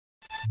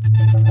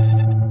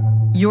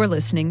You're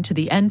listening to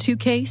the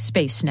N2K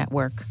Space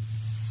Network.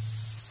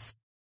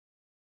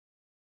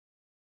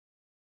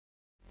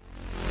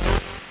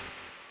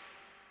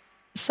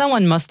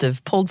 Someone must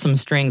have pulled some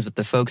strings with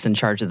the folks in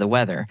charge of the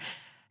weather.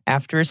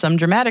 After some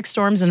dramatic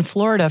storms in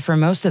Florida for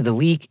most of the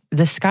week,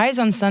 the skies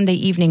on Sunday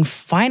evening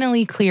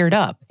finally cleared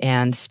up,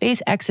 and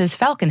SpaceX's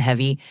Falcon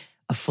Heavy,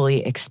 a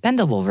fully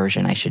expendable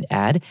version, I should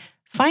add,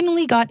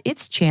 finally got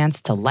its chance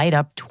to light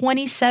up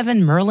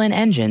 27 Merlin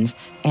engines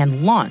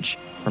and launch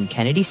from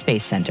Kennedy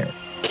Space Center.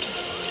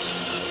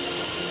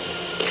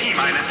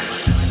 T-minus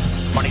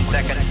 20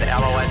 seconds to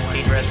LOS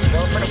speed rest.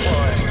 Go for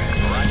deploy.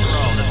 Roger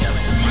roll.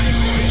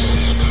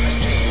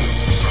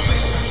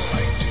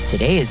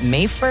 Today is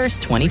May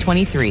 1st,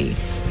 2023.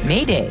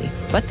 May Day,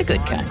 but the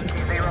good kind.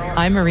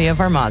 I'm Maria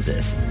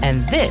Varmazes,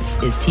 and this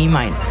is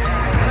T-minus.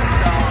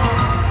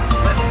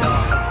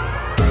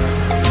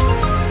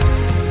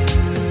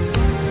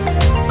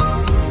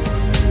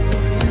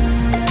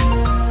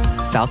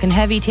 Falcon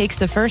Heavy takes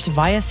the first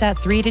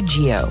Viasat 3 to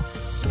GEO.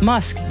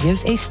 Musk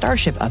gives a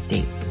Starship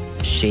update.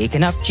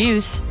 Shaken up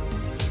juice.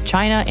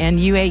 China and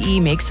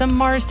UAE make some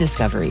Mars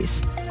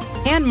discoveries.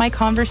 And my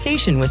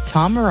conversation with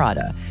Tom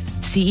Marotta,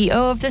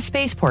 CEO of the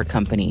Spaceport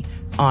Company,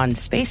 on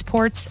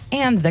spaceports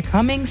and the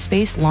coming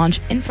space launch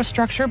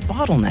infrastructure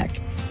bottleneck.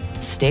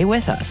 Stay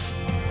with us.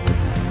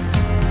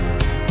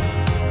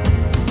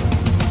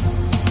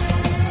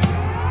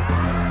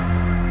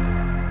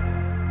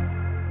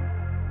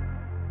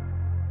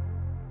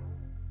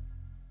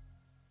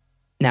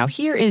 Now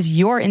here is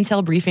your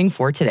intel briefing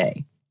for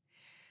today.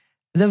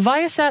 The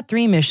Viasat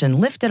 3 mission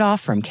lifted off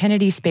from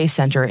Kennedy Space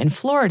Center in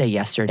Florida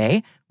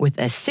yesterday with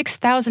a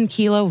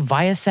 6,000-kilo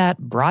Viasat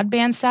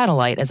broadband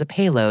satellite as a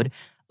payload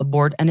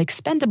aboard an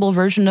expendable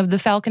version of the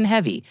Falcon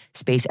Heavy,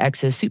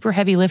 SpaceX's super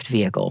heavy lift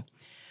vehicle.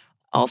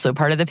 Also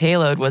part of the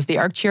payload was the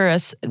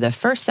Arcturus, the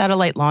first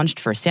satellite launched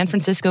for San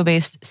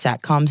Francisco-based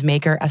SATCOMs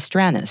maker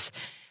Astranis,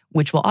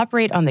 which will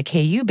operate on the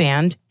KU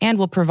band and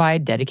will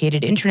provide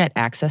dedicated internet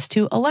access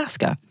to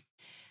Alaska.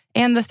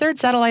 And the third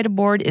satellite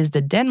aboard is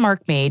the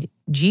Denmark-made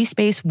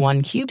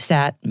G-Space-1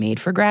 CubeSat made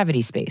for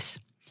gravity space.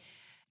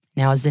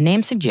 Now, as the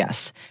name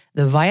suggests,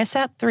 the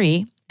Viasat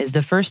 3 is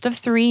the first of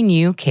 3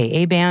 new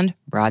Ka-band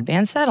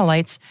broadband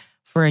satellites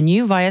for a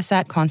new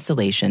Viasat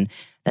constellation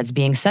that's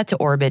being set to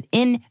orbit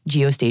in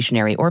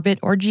geostationary orbit,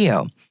 or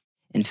GEO.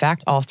 In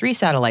fact, all 3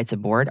 satellites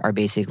aboard are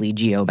basically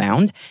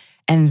GEO-bound,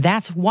 and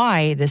that's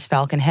why this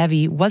Falcon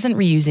Heavy wasn't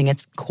reusing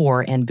its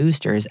core and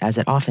boosters as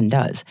it often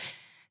does.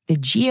 The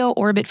GEO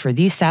orbit for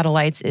these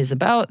satellites is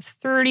about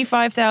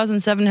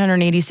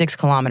 35,786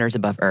 kilometers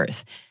above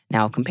Earth.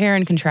 Now, compare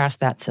and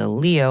contrast that to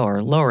LEO,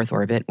 or low Earth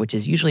orbit, which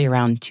is usually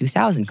around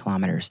 2,000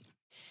 kilometers.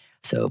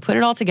 So put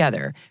it all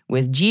together,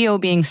 with GEO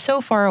being so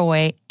far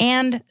away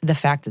and the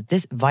fact that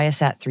this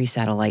Viasat 3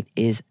 satellite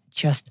is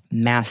just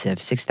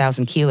massive,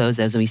 6,000 kilos,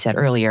 as we said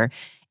earlier,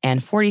 and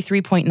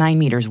 43.9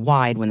 meters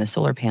wide when the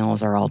solar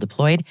panels are all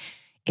deployed,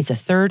 it's a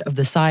third of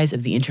the size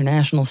of the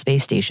International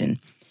Space Station.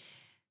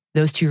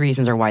 Those 2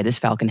 reasons are why this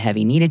Falcon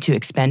Heavy needed to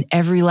expend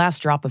every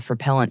last drop of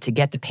propellant to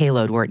get the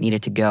payload where it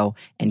needed to go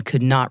and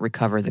could not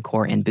recover the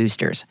core and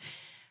boosters.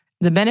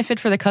 The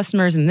benefit for the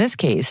customers in this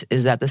case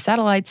is that the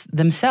satellites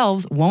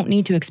themselves won't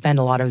need to expend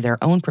a lot of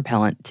their own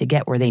propellant to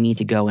get where they need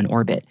to go in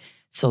orbit,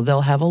 so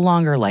they'll have a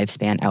longer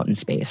lifespan out in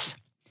space.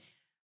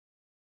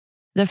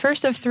 The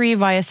first of 3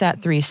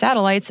 Viasat 3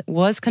 satellites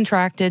was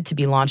contracted to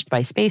be launched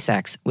by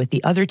SpaceX, with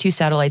the other 2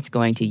 satellites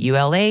going to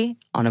ULA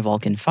on a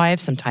Vulcan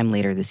 5 sometime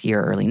later this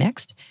year or early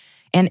next,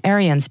 and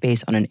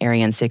Arianespace on an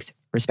Ariane 6,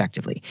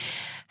 respectively.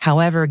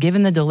 However,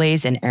 given the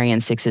delays in Ariane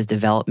 6's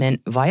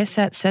development,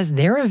 Viasat says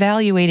they're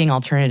evaluating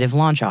alternative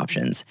launch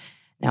options.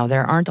 Now,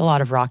 there aren't a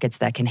lot of rockets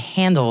that can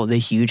handle the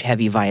huge,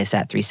 heavy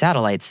Viasat 3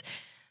 satellites.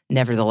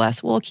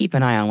 Nevertheless, we'll keep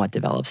an eye on what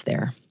develops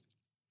there.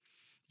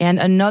 And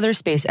another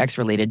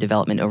SpaceX-related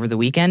development over the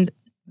weekend,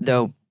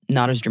 though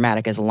not as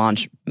dramatic as a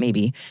launch,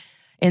 maybe.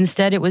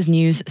 Instead, it was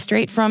news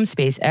straight from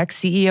SpaceX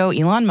CEO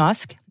Elon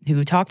Musk,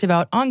 who talked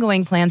about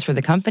ongoing plans for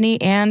the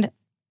company and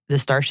the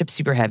Starship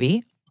Super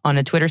Heavy on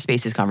a Twitter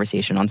Spaces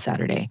conversation on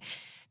Saturday.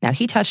 Now,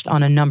 he touched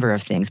on a number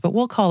of things, but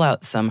we'll call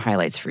out some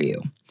highlights for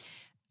you.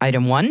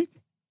 Item 1,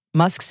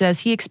 Musk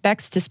says he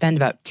expects to spend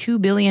about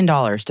 $2 billion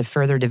to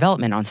further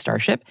development on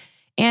Starship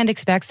and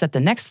expects that the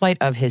next flight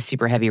of his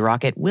Super Heavy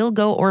rocket will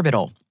go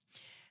orbital.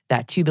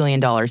 That $2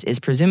 billion is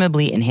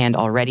presumably in hand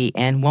already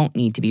and won't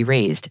need to be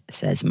raised,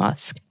 says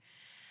Musk.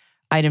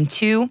 Item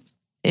 2,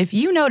 if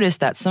you notice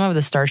that some of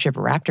the Starship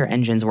Raptor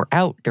engines were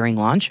out during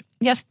launch,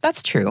 yes,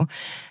 that's true.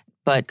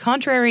 But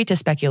contrary to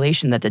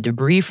speculation that the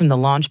debris from the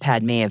launch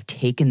pad may have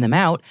taken them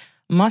out,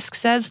 Musk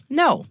says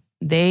no.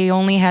 They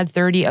only had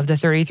 30 of the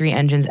 33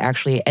 engines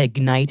actually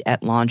ignite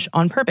at launch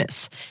on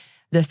purpose.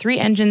 The 3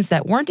 engines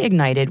that weren't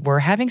ignited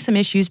were having some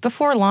issues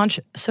before launch,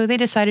 so they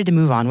decided to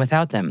move on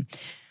without them.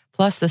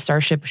 Plus, the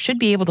Starship should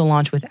be able to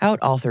launch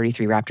without all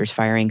 33 Raptors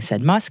firing,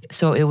 said Musk,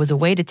 so it was a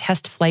way to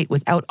test flight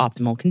without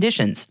optimal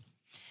conditions.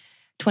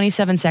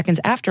 27 seconds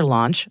after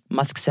launch,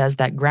 Musk says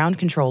that ground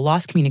control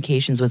lost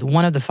communications with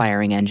one of the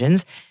firing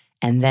engines,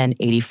 And then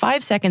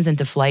 85 seconds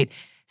into flight,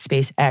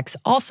 SpaceX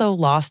also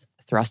lost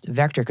thrust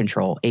vector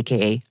control,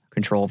 aka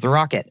control of the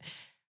rocket.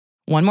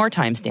 One more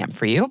timestamp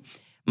for you.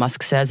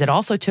 Musk says it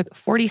also took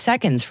 40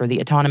 seconds for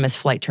the autonomous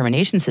flight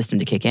termination system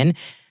to kick in,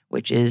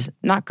 which is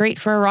not great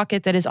for a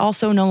rocket that is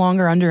also no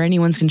longer under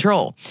anyone's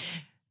control.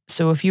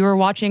 So if you were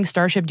watching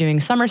Starship doing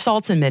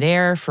somersaults in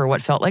midair for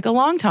what felt like a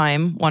long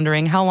time,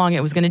 wondering how long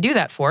it was going to do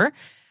that for,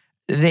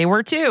 they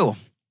were too.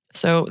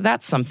 So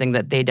that's something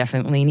that they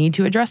definitely need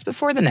to address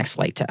before the next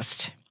flight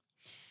test.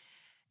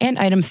 And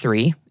item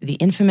 3, the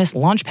infamous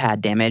launch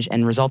pad damage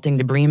and resulting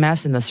debris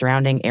mess in the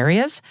surrounding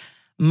areas.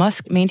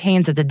 Musk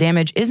maintains that the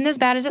damage isn't as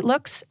bad as it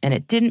looks, and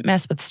it didn't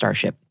mess with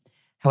Starship.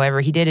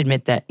 However, he did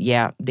admit that,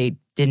 they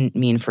didn't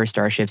mean for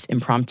Starship's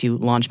impromptu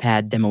launch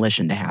pad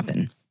demolition to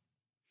happen.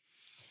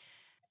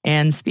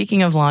 And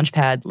speaking of launch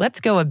pad, let's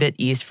go a bit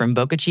east from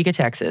Boca Chica,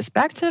 Texas,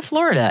 back to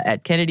Florida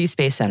at Kennedy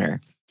Space Center.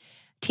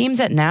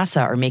 Teams at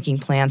NASA are making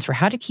plans for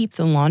how to keep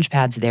the launch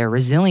pads there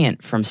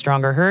resilient from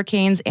stronger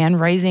hurricanes and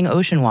rising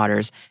ocean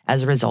waters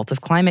as a result of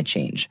climate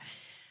change.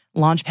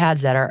 Launch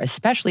pads that are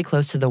especially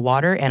close to the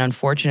water and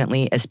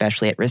unfortunately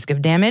especially at risk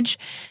of damage.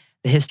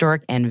 The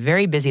historic and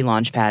very busy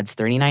launch pads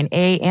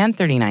 39A and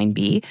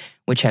 39B,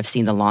 which have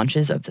seen the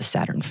launches of the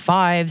Saturn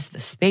V's, the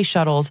space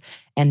shuttles,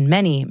 and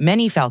many,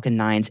 many Falcon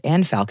 9s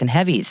and Falcon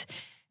Heavies,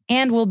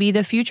 and will be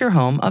the future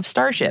home of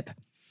Starship.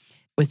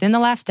 Within the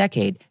last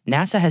decade,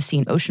 NASA has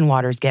seen ocean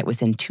waters get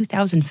within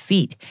 2,000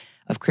 feet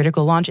of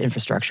critical launch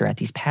infrastructure at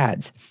these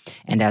pads.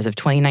 And as of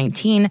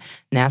 2019,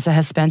 NASA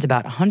has spent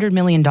about $100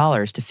 million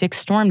to fix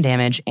storm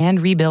damage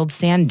and rebuild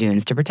sand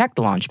dunes to protect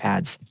the launch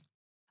pads.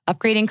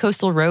 Upgrading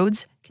coastal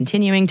roads,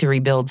 continuing to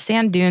rebuild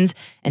sand dunes,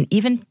 and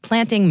even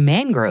planting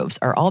mangroves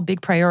are all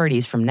big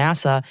priorities from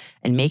NASA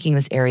and making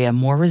this area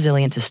more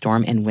resilient to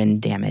storm and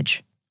wind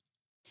damage.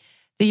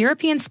 The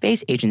European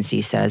Space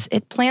Agency says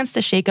it plans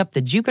to shake up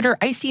the Jupiter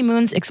Icy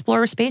Moons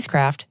Explorer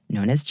spacecraft,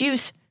 known as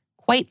JUICE,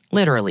 quite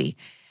literally,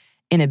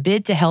 in a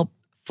bid to help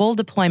full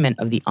deployment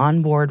of the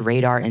onboard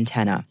radar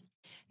antenna.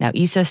 Now,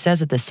 ESA says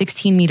that the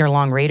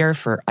 16-meter-long radar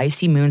for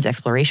Icy Moons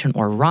Exploration,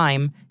 or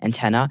RIME,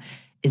 antenna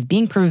is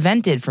being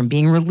prevented from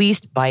being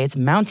released by its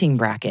mounting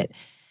bracket.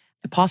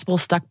 A possible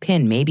stuck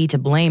pin may be to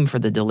blame for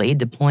the delayed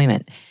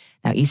deployment.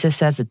 Now, ESA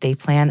says that they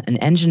plan an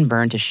engine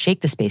burn to shake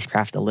the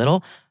spacecraft a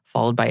little,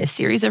 followed by a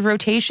series of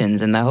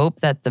rotations in the hope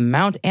that the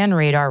mount and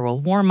radar will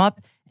warm up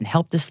and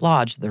help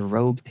dislodge the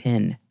rogue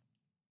pin.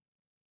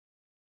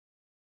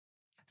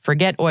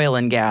 Forget oil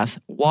and gas.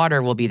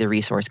 Water will be the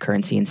resource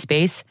currency in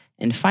space,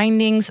 and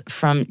findings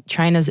from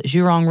China's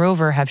Zhurong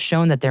rover have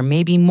shown that there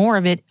may be more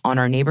of it on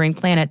our neighboring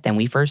planet than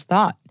we first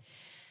thought.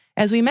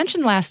 As we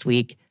mentioned last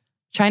week,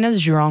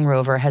 China's Zhurong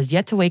rover has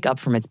yet to wake up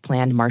from its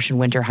planned Martian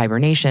winter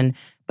hibernation,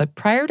 but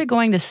prior to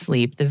going to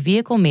sleep, the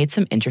vehicle made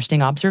some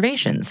interesting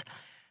observations.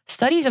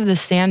 Studies of the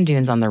sand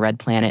dunes on the red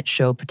planet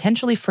show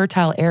potentially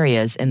fertile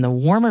areas in the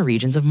warmer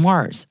regions of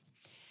Mars.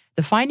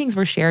 The findings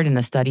were shared in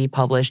a study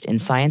published in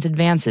Science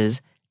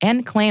Advances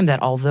and claim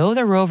that although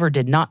the rover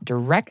did not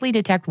directly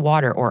detect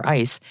water or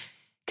ice,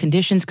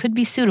 conditions could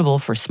be suitable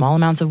for small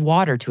amounts of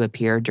water to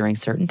appear during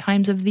certain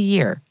times of the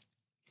year.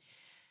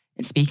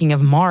 And speaking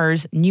of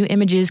Mars, new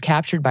images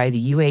captured by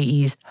the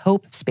UAE's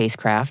HOPE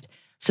spacecraft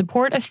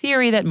support a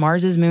theory that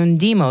Mars's moon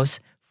Deimos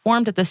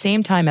formed at the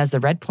same time as the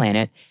red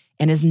planet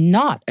and is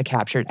not a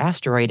captured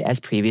asteroid as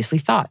previously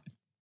thought.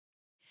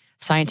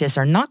 Scientists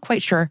are not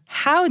quite sure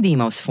how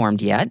Deimos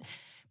formed yet,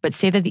 but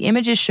say that the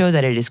images show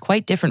that it is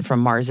quite different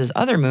from Mars's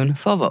other moon,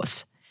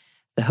 Phobos.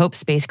 The HOPE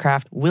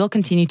spacecraft will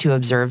continue to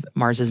observe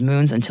Mars's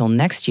moons until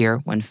next year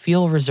when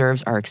fuel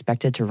reserves are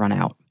expected to run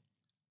out.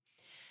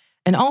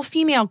 An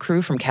all-female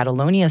crew from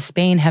Catalonia,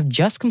 Spain have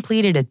just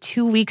completed a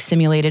 2-week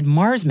simulated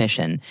Mars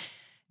mission.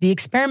 The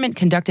experiment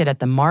conducted at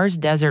the Mars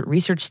Desert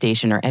Research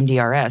Station, or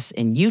MDRS,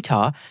 in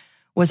Utah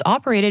was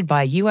operated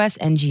by U.S.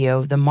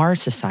 NGO the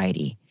Mars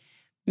Society.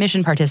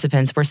 Mission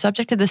participants were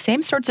subject to the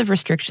same sorts of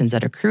restrictions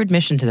that a crewed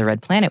mission to the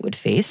red planet would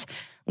face,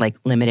 like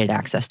limited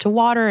access to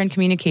water and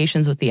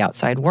communications with the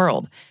outside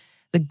world.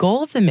 The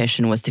goal of the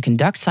mission was to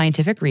conduct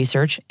scientific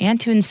research and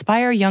to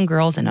inspire young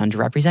girls and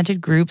underrepresented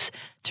groups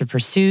to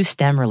pursue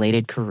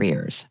STEM-related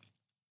careers.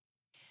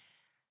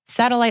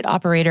 Satellite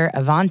operator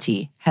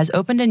Avanti has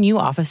opened a new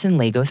office in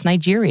Lagos,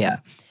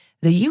 Nigeria.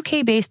 The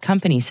UK-based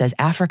company says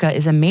Africa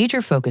is a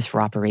major focus for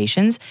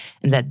operations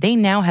and that they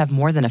now have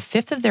more than a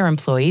fifth of their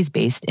employees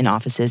based in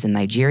offices in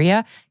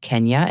Nigeria,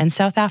 Kenya, and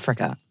South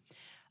Africa.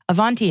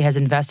 Avanti has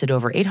invested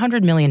over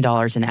 $800 million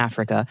in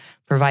Africa,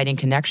 providing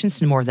connections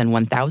to more than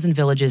 1,000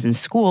 villages and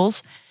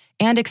schools,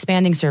 and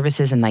expanding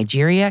services in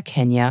Nigeria,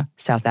 Kenya,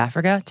 South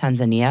Africa,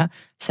 Tanzania,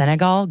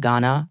 Senegal,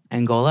 Ghana,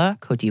 Angola,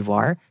 Cote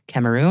d'Ivoire,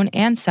 Cameroon,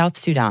 and South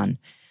Sudan.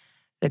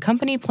 The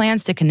company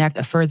plans to connect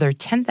a further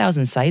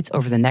 10,000 sites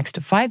over the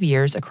next 5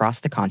 years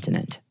across the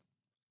continent.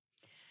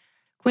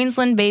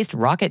 Queensland-based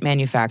rocket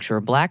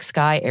manufacturer Black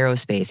Sky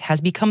Aerospace has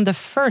become the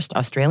first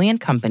Australian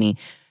company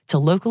to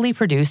locally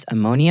produce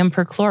ammonium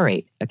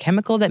perchlorate, a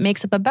chemical that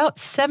makes up about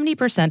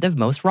 70% of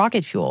most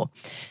rocket fuel.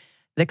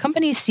 The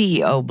company's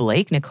CEO,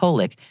 Blake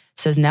Nikolic,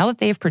 says now that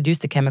they've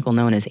produced the chemical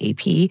known as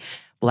AP,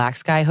 Black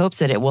Sky hopes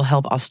that it will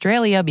help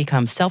Australia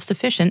become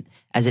self-sufficient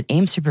as it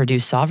aims to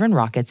produce sovereign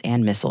rockets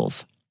and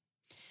missiles.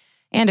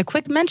 And a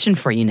quick mention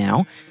for you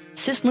now,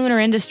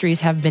 Cislunar Industries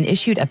have been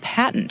issued a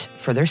patent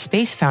for their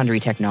space foundry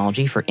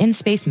technology for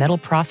in-space metal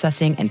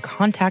processing and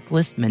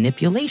contactless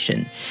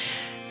manipulation.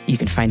 You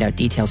can find out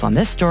details on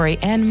this story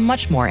and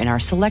much more in our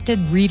selected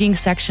reading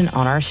section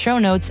on our show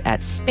notes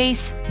at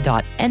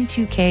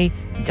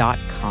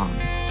space.n2k.com.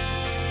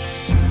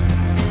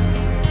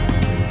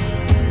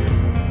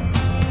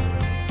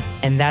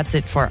 And that's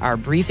it for our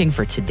briefing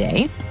for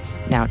today.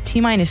 Now,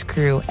 T-Minus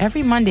crew,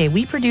 every Monday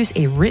we produce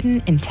a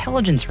written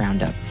intelligence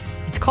roundup.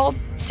 It's called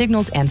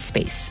Signals and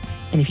Space.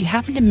 And if you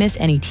happen to miss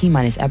any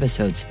T-Minus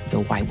episodes,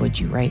 though why would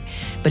you, right?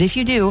 But if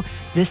you do,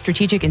 this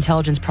strategic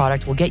intelligence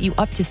product will get you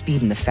up to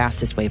speed in the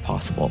fastest way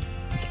possible.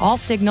 It's all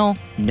signal,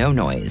 no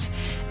noise.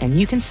 And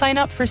you can sign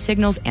up for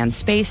Signals and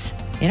Space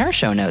in our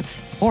show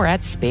notes or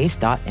at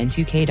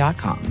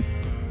space.n2k.com.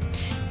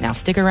 Now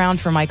stick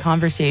around for my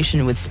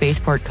conversation with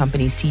Spaceport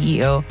Company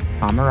CEO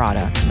Tom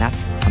Marotta, and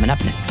that's coming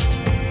up next.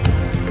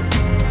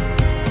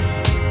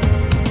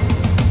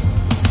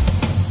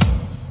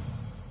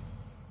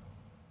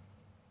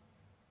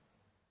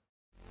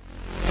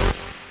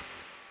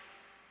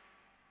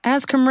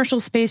 As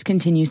commercial space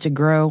continues to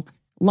grow,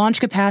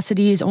 launch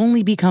capacity is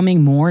only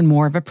becoming more and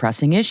more of a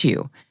pressing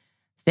issue.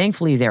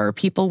 Thankfully, there are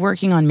people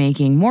working on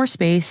making more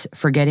space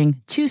for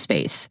getting to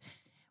space.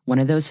 One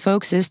of those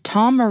folks is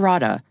Tom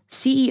Marotta,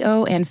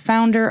 CEO and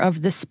founder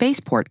of the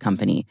Spaceport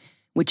Company,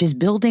 which is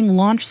building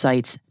launch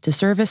sites to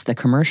service the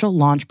commercial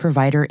launch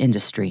provider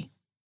industry.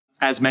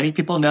 As many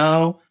people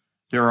know,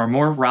 there are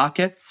more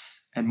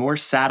rockets and more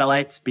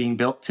satellites being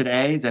built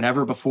today than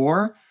ever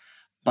before.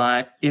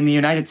 But in the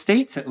United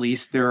States, at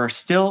least, there are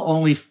still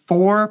only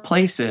 4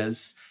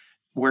 places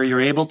where you're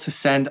able to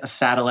send a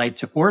satellite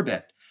to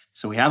orbit.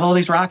 So we have all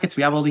these rockets,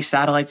 we have all these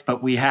satellites,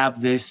 but we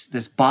have this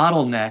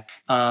bottleneck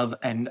of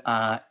an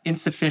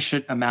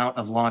insufficient amount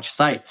of launch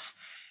sites.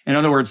 In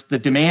other words, the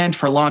demand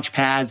for launch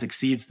pads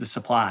exceeds the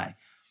supply.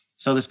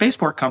 So the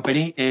Spaceport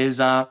Company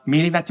is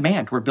meeting that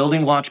demand. We're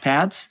building launch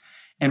pads,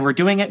 and we're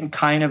doing it in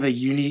kind of a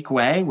unique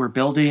way. We're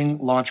building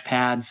launch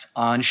pads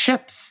on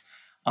ships,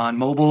 on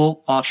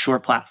mobile offshore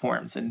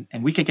platforms. And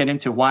we could get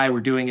into why we're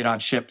doing it on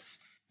ships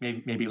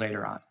maybe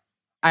later on.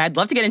 I'd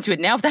love to get into it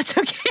now, if that's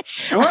okay.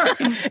 Sure.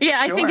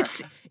 Yeah, Sure. I think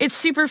it's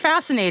super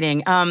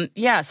fascinating.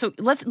 So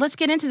let's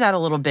get into that a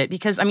little bit,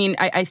 because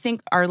I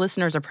think our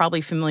listeners are probably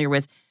familiar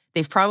with,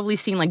 they've probably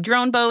seen like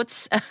drone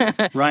boats.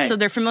 Right. So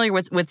they're familiar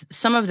with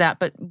some of that,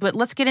 but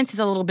let's get into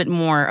that a little bit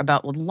more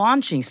about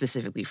launching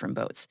specifically from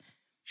boats.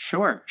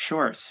 Sure.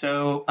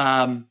 So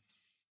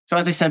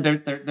as I said,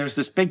 there's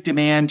this big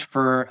demand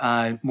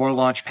for more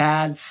launch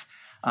pads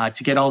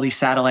to get all these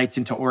satellites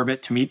into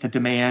orbit to meet the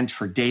demand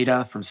for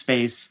data from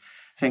space,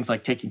 things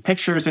like taking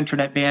pictures,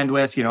 internet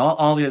bandwidth,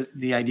 all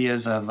the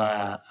ideas of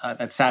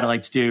that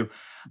satellites do.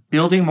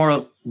 Building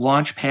more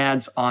launch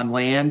pads on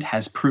land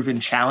has proven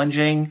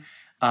challenging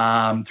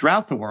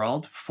throughout the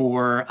world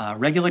for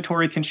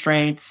regulatory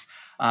constraints.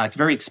 It's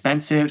very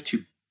expensive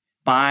to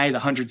buy the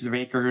hundreds of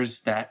acres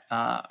that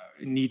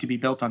need to be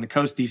built on the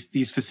coast.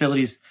 These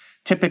facilities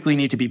typically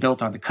need to be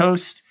built on the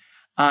coast.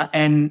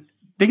 And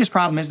biggest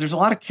problem is there's a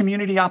lot of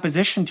community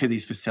opposition to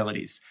these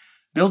facilities.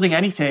 Building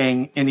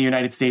anything in the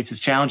United States is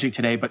challenging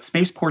today, but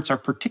spaceports are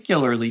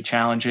particularly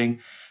challenging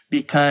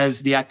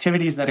because the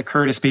activities that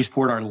occur at a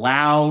spaceport are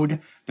loud,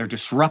 they're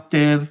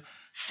disruptive,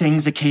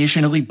 things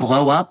occasionally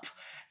blow up,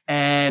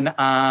 and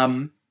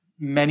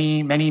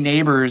many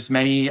neighbors,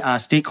 many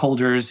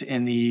stakeholders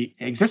in the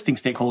existing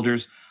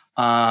stakeholders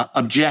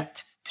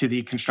object to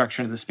the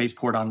construction of the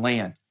spaceport on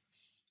land.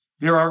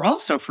 There are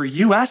also, for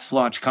U.S.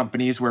 launch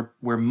companies where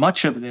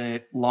much of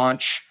the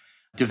launch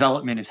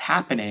development is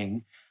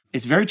happening,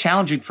 it's very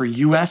challenging for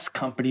U.S.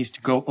 companies to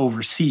go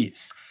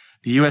overseas.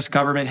 The U.S.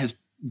 government has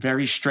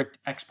very strict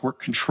export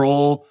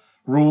control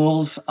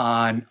rules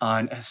on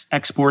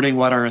exporting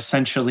what are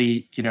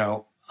essentially,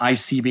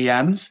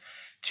 ICBMs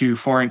to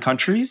foreign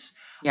countries.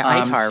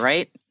 Yeah, ITAR,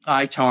 right?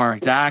 ITAR,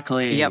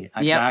 exactly.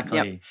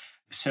 Yep.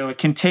 So it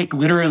can take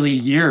literally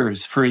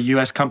years for a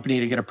U.S. company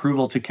to get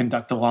approval to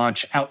conduct a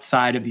launch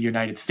outside of the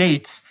United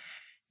States.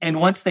 And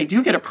once they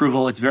do get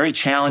approval, it's very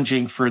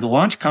challenging for the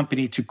launch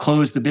company to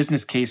close the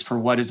business case for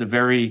what is a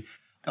very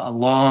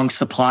long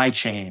supply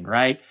chain,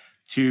 right?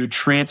 To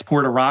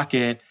transport a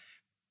rocket,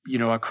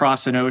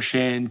 across an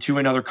ocean to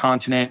another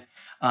continent.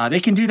 They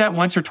can do that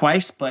once or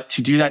twice, but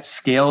to do that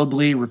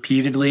scalably,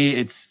 repeatedly,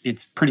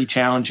 it's pretty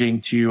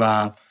challenging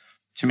to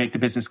make the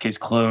business case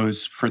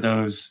close for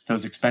those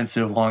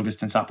expensive long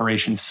distance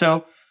operations.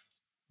 So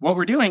what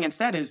we're doing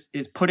instead is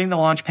putting the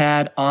launch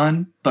pad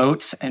on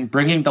boats and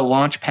bringing the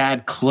launch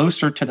pad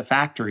closer to the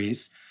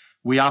factories.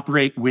 We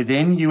operate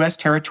within U.S.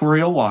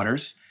 territorial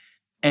waters.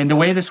 And the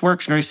way this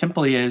works very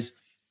simply is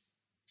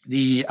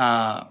the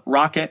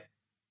rocket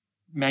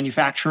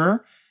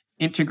manufacturer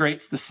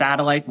integrates the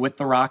satellite with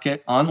the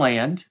rocket on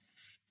land,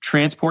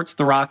 transports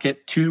the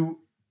rocket to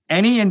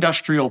any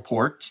industrial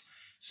port.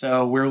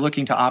 So we're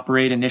looking to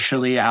operate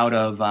initially out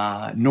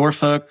of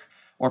Norfolk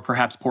or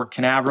perhaps Port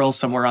Canaveral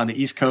somewhere on the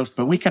East Coast,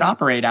 but we could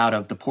operate out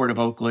of the Port of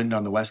Oakland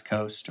on the West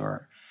Coast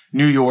or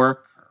New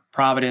York, or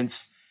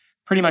Providence,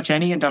 pretty much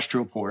any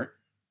industrial port.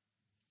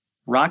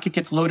 Rocket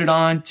gets loaded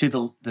on to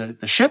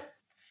the ship,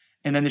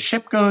 and then the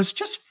ship goes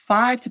just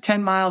 5 to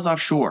 10 miles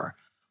offshore.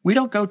 We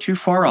don't go too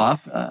far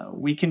off.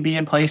 We can be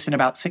in place in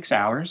about 6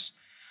 hours.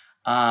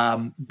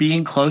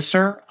 Being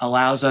closer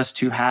allows us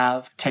to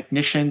have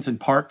technicians and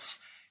parts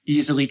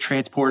easily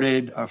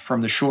transported from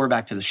the shore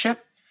back to the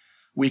ship.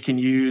 We can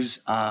use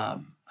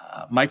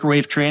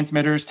microwave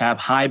transmitters to have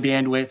high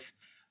bandwidth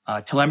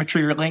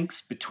telemetry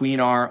links between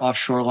our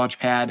offshore launch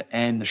pad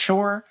and the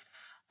shore.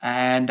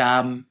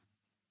 And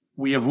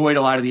we avoid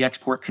a lot of the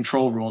export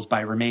control rules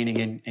by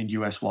remaining in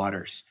U.S.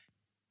 waters.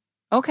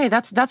 Okay,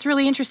 that's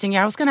really interesting.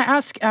 Yeah, I was going to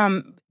ask,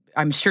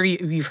 I'm sure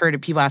you've heard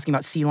of people asking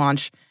about sea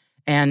launch.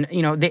 And,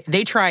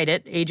 they tried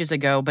it ages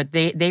ago, but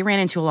they ran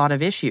into a lot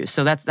of issues.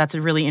 So that's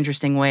a really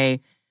interesting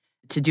way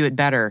to do it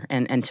better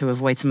and to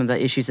avoid some of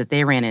the issues that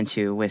they ran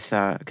into with,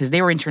 because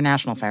they were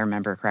international, if I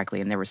remember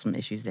correctly, and there were some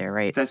issues there,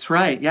 right? That's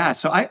right. Yeah.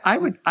 So I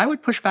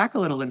would push back a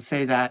little and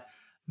say that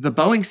the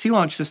Boeing Sea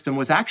Launch System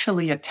was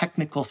actually a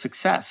technical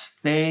success.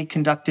 They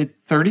conducted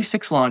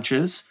 36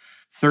 launches.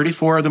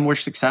 34 of them were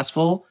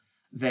successful.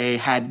 They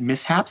had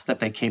mishaps that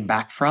they came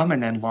back from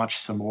and then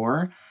launched some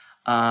more.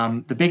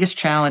 The biggest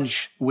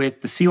challenge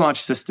with the Sea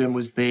Launch System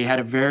was they had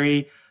a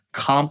very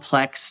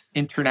complex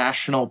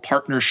international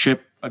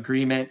partnership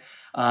agreement.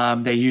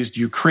 They used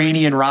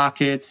Ukrainian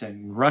rockets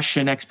and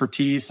Russian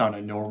expertise on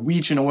a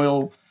Norwegian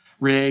oil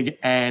rig,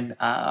 and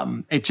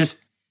it just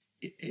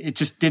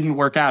didn't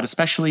work out,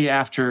 especially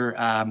after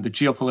the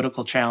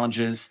geopolitical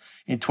challenges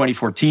in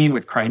 2014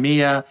 with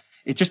Crimea.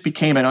 It just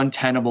became an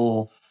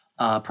untenable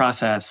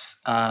process,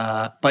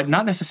 but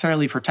not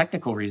necessarily for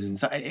technical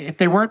reasons. If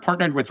they weren't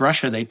partnered with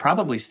Russia, they'd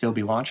probably still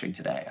be launching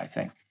today, I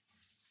think.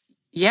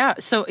 Yeah,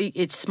 so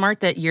it's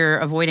smart that you're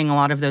avoiding a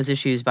lot of those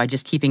issues by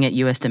just keeping it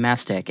U.S.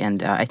 domestic,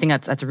 and I think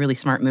that's a really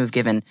smart move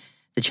given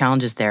the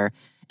challenges there.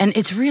 And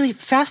it's really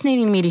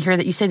fascinating to me to hear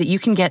that you say that you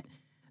can get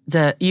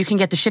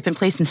the ship in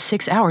place in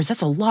 6 hours.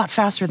 That's a lot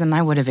faster than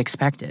I would have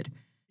expected.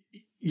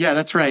 Yeah,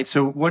 that's right.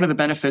 So one of the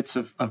benefits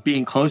of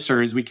being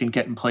closer is we can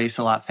get in place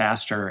a lot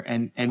faster,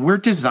 and we're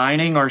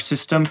designing our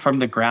system from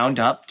the ground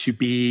up to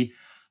be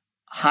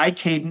high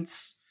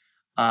cadence,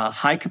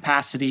 high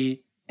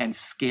capacity, and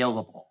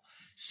scalable.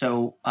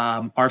 So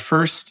our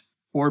first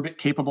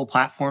orbit-capable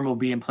platform will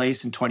be in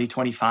place in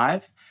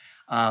 2025.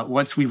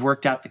 Once we've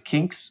worked out the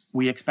kinks,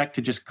 we expect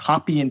to just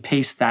copy and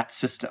paste that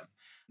system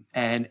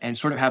and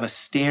sort of have a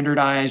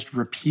standardized,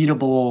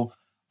 repeatable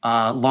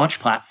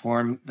launch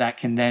platform that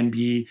can then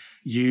be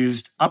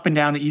used up and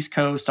down the East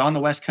Coast, on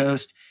the West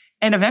Coast.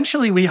 And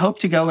eventually we hope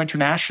to go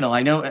international.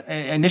 I know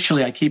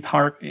initially I keep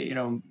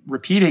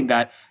repeating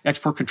that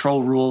export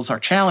control rules are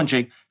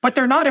challenging, but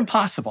they're not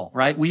impossible,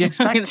 right? We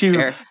expect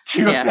to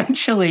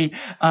eventually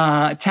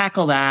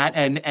tackle that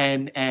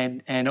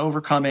and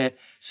overcome it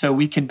so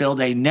we can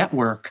build a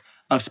network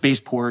of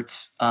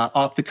spaceports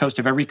off the coast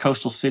of every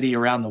coastal city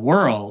around the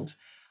world.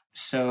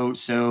 So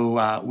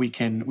we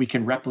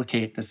can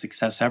replicate the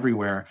success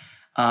everywhere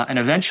and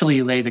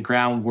eventually lay the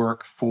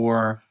groundwork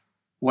for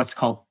what's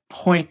called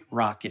point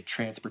rocket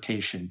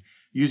transportation,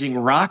 using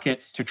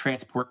rockets to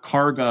transport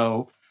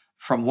cargo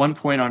from one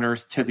point on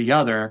Earth to the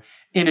other,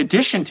 in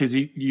addition to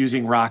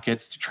using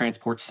rockets to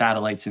transport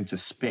satellites into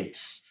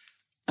space.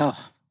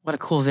 Oh, what a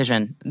cool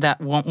vision.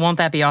 That won't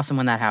that be awesome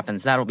when that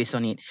happens? That'll be so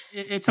neat.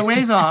 It's a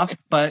ways off,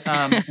 but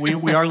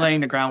we are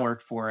laying the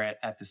groundwork for it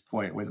at this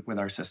point with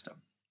our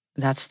system.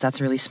 That's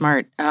really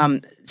smart.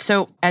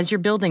 So as you're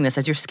building this,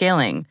 as you're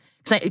scaling,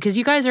 because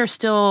you guys are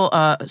still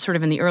sort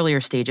of in the earlier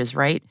stages,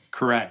 right?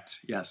 Correct.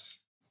 Yes.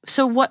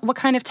 So what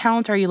kind of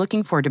talent are you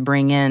looking for to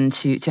bring in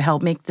to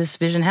help make this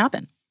vision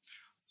happen?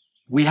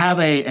 We have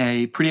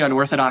a pretty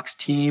unorthodox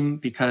team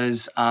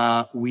because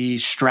we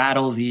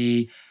straddle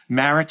the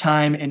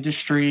maritime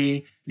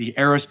industry, the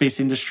aerospace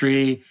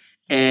industry,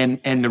 and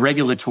the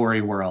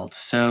regulatory world.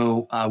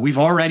 So we've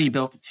already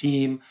built a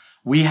team.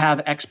 We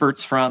have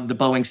experts from the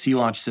Boeing Sea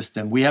Launch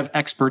System. We have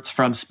experts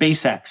from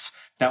SpaceX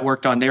that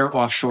worked on their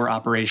offshore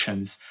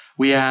operations.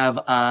 We have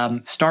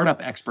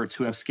startup experts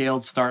who have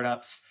scaled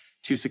startups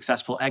to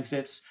successful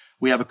exits.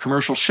 We have a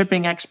commercial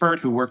shipping expert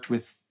who worked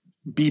with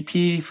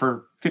BP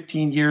for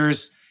 15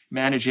 years,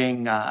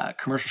 managing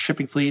commercial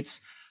shipping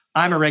fleets.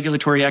 I'm a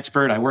regulatory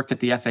expert. I worked at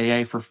the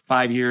FAA for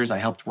 5 years. I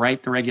helped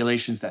write the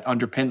regulations that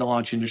underpin the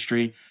launch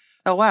industry.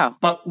 Oh, wow.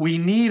 But we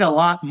need a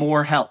lot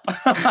more help.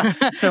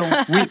 So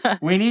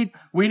we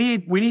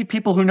need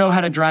people who know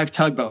how to drive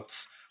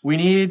tugboats. We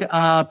need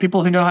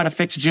people who know how to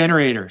fix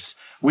generators.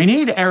 We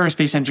need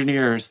aerospace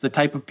engineers, the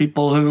type of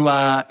people who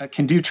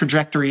can do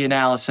trajectory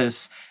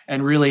analysis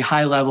and really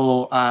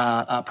high-level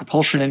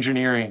propulsion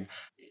engineering.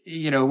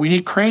 We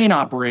need crane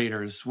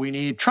operators. We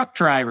need truck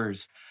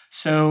drivers.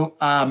 So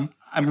I'm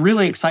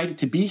really excited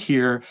to be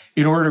here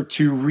in order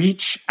to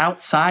reach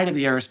outside of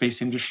the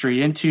aerospace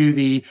industry into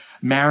the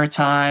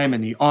maritime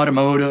and the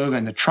automotive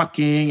and the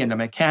trucking and the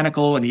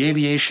mechanical and the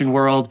aviation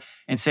world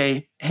and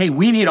say, hey,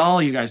 we need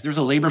all you guys. There's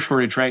a labor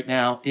shortage right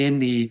now in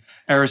the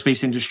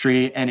aerospace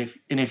industry. And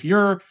if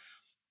you're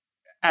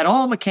at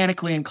all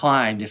mechanically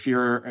inclined, if you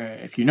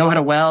know how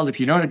to weld, if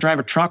you know how to drive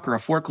a truck or a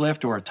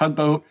forklift or a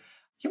tugboat,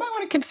 you might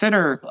want to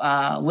consider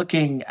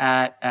looking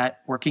at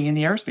working in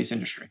the aerospace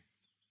industry.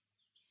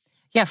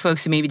 Yeah,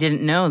 folks who maybe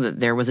didn't know that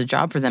there was a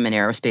job for them in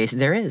aerospace,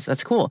 there is.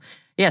 That's cool.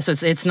 Yeah, so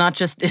it's not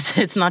just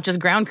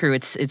ground crew.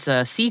 It's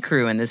a sea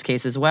crew in this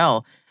case as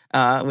well,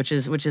 which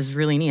is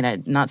really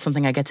neat. Not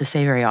something I get to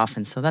say very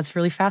often. So that's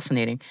really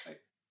fascinating.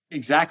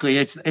 Exactly.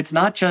 It's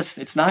not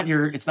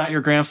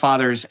your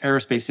grandfather's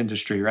aerospace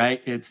industry,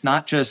 right? It's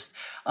not just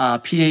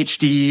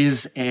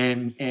PhDs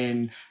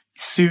in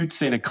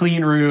suits in a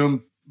clean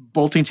room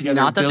bolting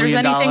together not $1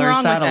 billion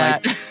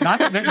satellite.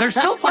 There's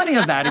still plenty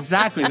of that.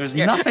 Exactly. There's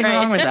nothing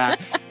wrong with that.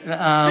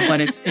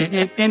 But it's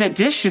in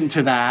addition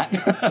to that,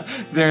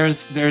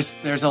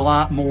 there's a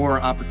lot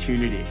more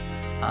opportunity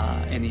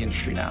in the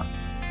industry now.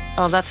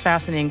 Oh, that's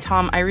fascinating.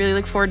 Tom, I really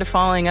look forward to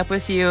following up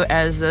with you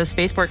as the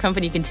Spaceport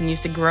Company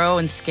continues to grow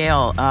and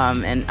scale.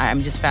 And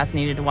I'm just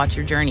fascinated to watch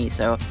your journey.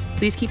 So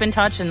please keep in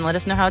touch and let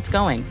us know how it's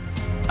going.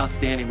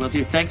 Outstanding. Will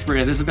do. Thanks,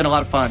 Maria. This has been a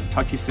lot of fun.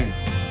 Talk to you soon.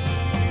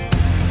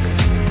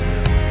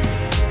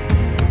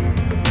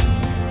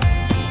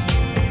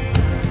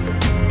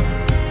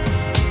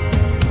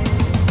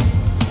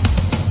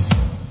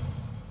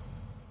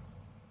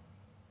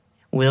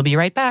 We'll be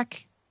right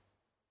back.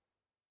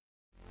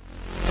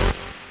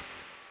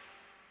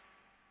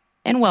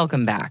 And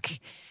welcome back.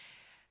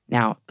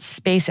 Now,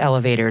 space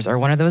elevators are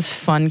one of those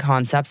fun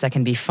concepts that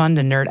can be fun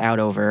to nerd out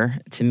over,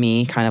 to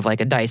me, kind of like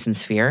a Dyson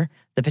sphere.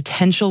 The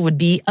potential would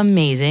be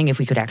amazing if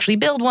we could actually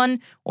build one,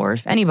 or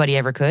if anybody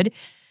ever could.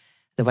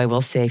 Though I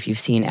will say, if you've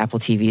seen Apple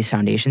TV's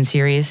Foundation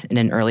series, in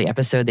an early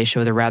episode, they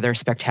show the rather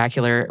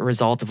spectacular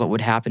result of what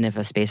would happen if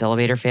a space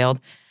elevator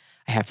failed.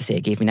 I have to say,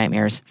 it gave me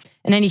nightmares.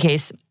 In any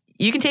case,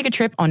 you can take a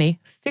trip on a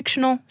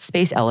fictional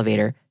space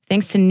elevator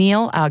thanks to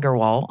Neil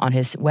Agarwal on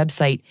his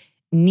website,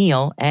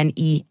 Neal,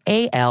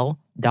 Neal.fun.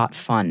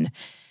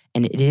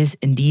 And it is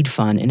indeed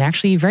fun and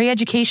actually very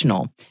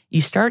educational.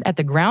 You start at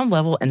the ground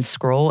level and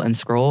scroll and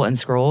scroll and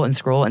scroll and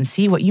scroll and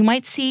see what you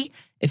might see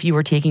if you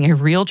were taking a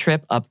real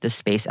trip up the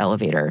space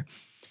elevator,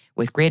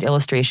 with great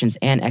illustrations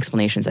and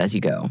explanations as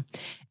you go.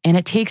 And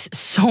it takes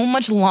so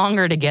much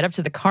longer to get up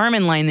to the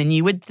Kármán line than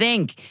you would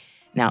think.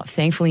 Now,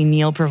 thankfully,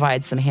 Neal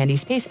provides some handy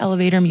space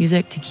elevator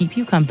music to keep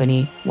you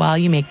company while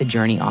you make the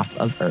journey off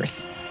of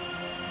Earth.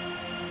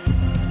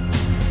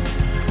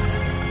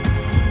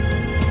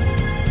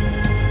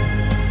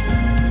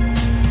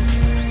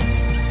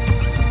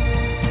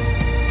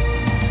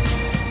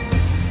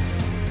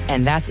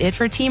 And that's it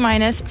for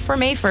T-Minus for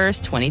May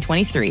 1st,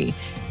 2023.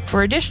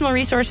 For additional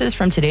resources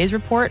from today's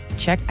report,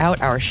 check out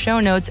our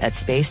show notes at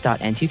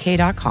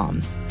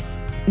space.n2k.com.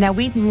 Now,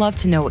 we'd love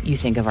to know what you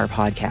think of our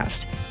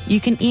podcast. You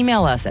can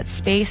email us at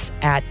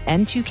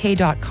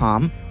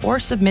space@n2k.com or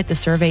submit the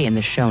survey in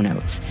the show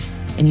notes.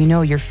 And you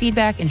know, your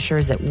feedback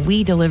ensures that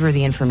we deliver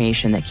the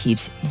information that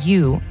keeps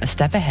you a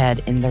step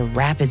ahead in the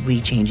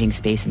rapidly changing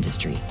space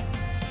industry.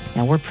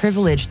 Now, we're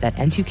privileged that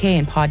N2K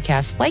and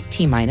podcasts like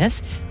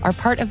T-Minus are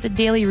part of the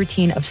daily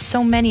routine of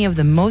so many of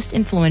the most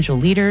influential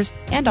leaders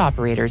and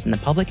operators in the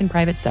public and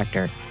private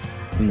sector,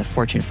 from the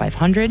Fortune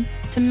 500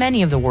 to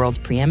many of the world's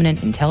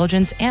preeminent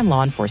intelligence and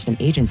law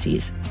enforcement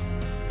agencies.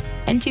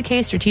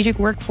 N2K Strategic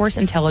Workforce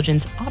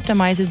Intelligence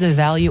optimizes the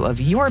value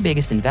of your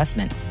biggest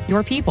investment,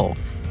 your people.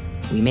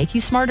 We make you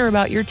smarter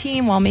about your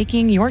team while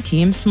making your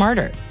team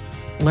smarter.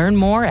 Learn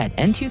more at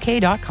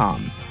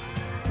n2k.com.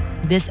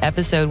 This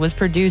episode was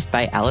produced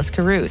by Alice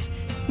Carruth,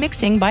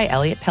 mixing by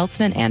Elliot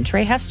Peltzman and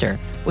Trey Hester,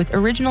 with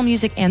original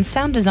music and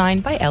sound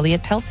design by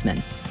Elliot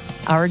Peltzman.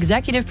 Our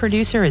executive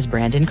producer is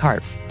Brandon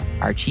Karpf.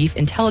 Our chief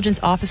intelligence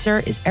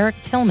officer is Eric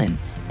Tillman,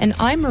 and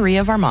I'm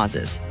Maria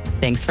Varmazes.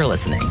 Thanks for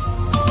listening.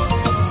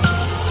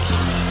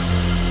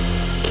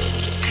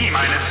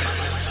 T-minus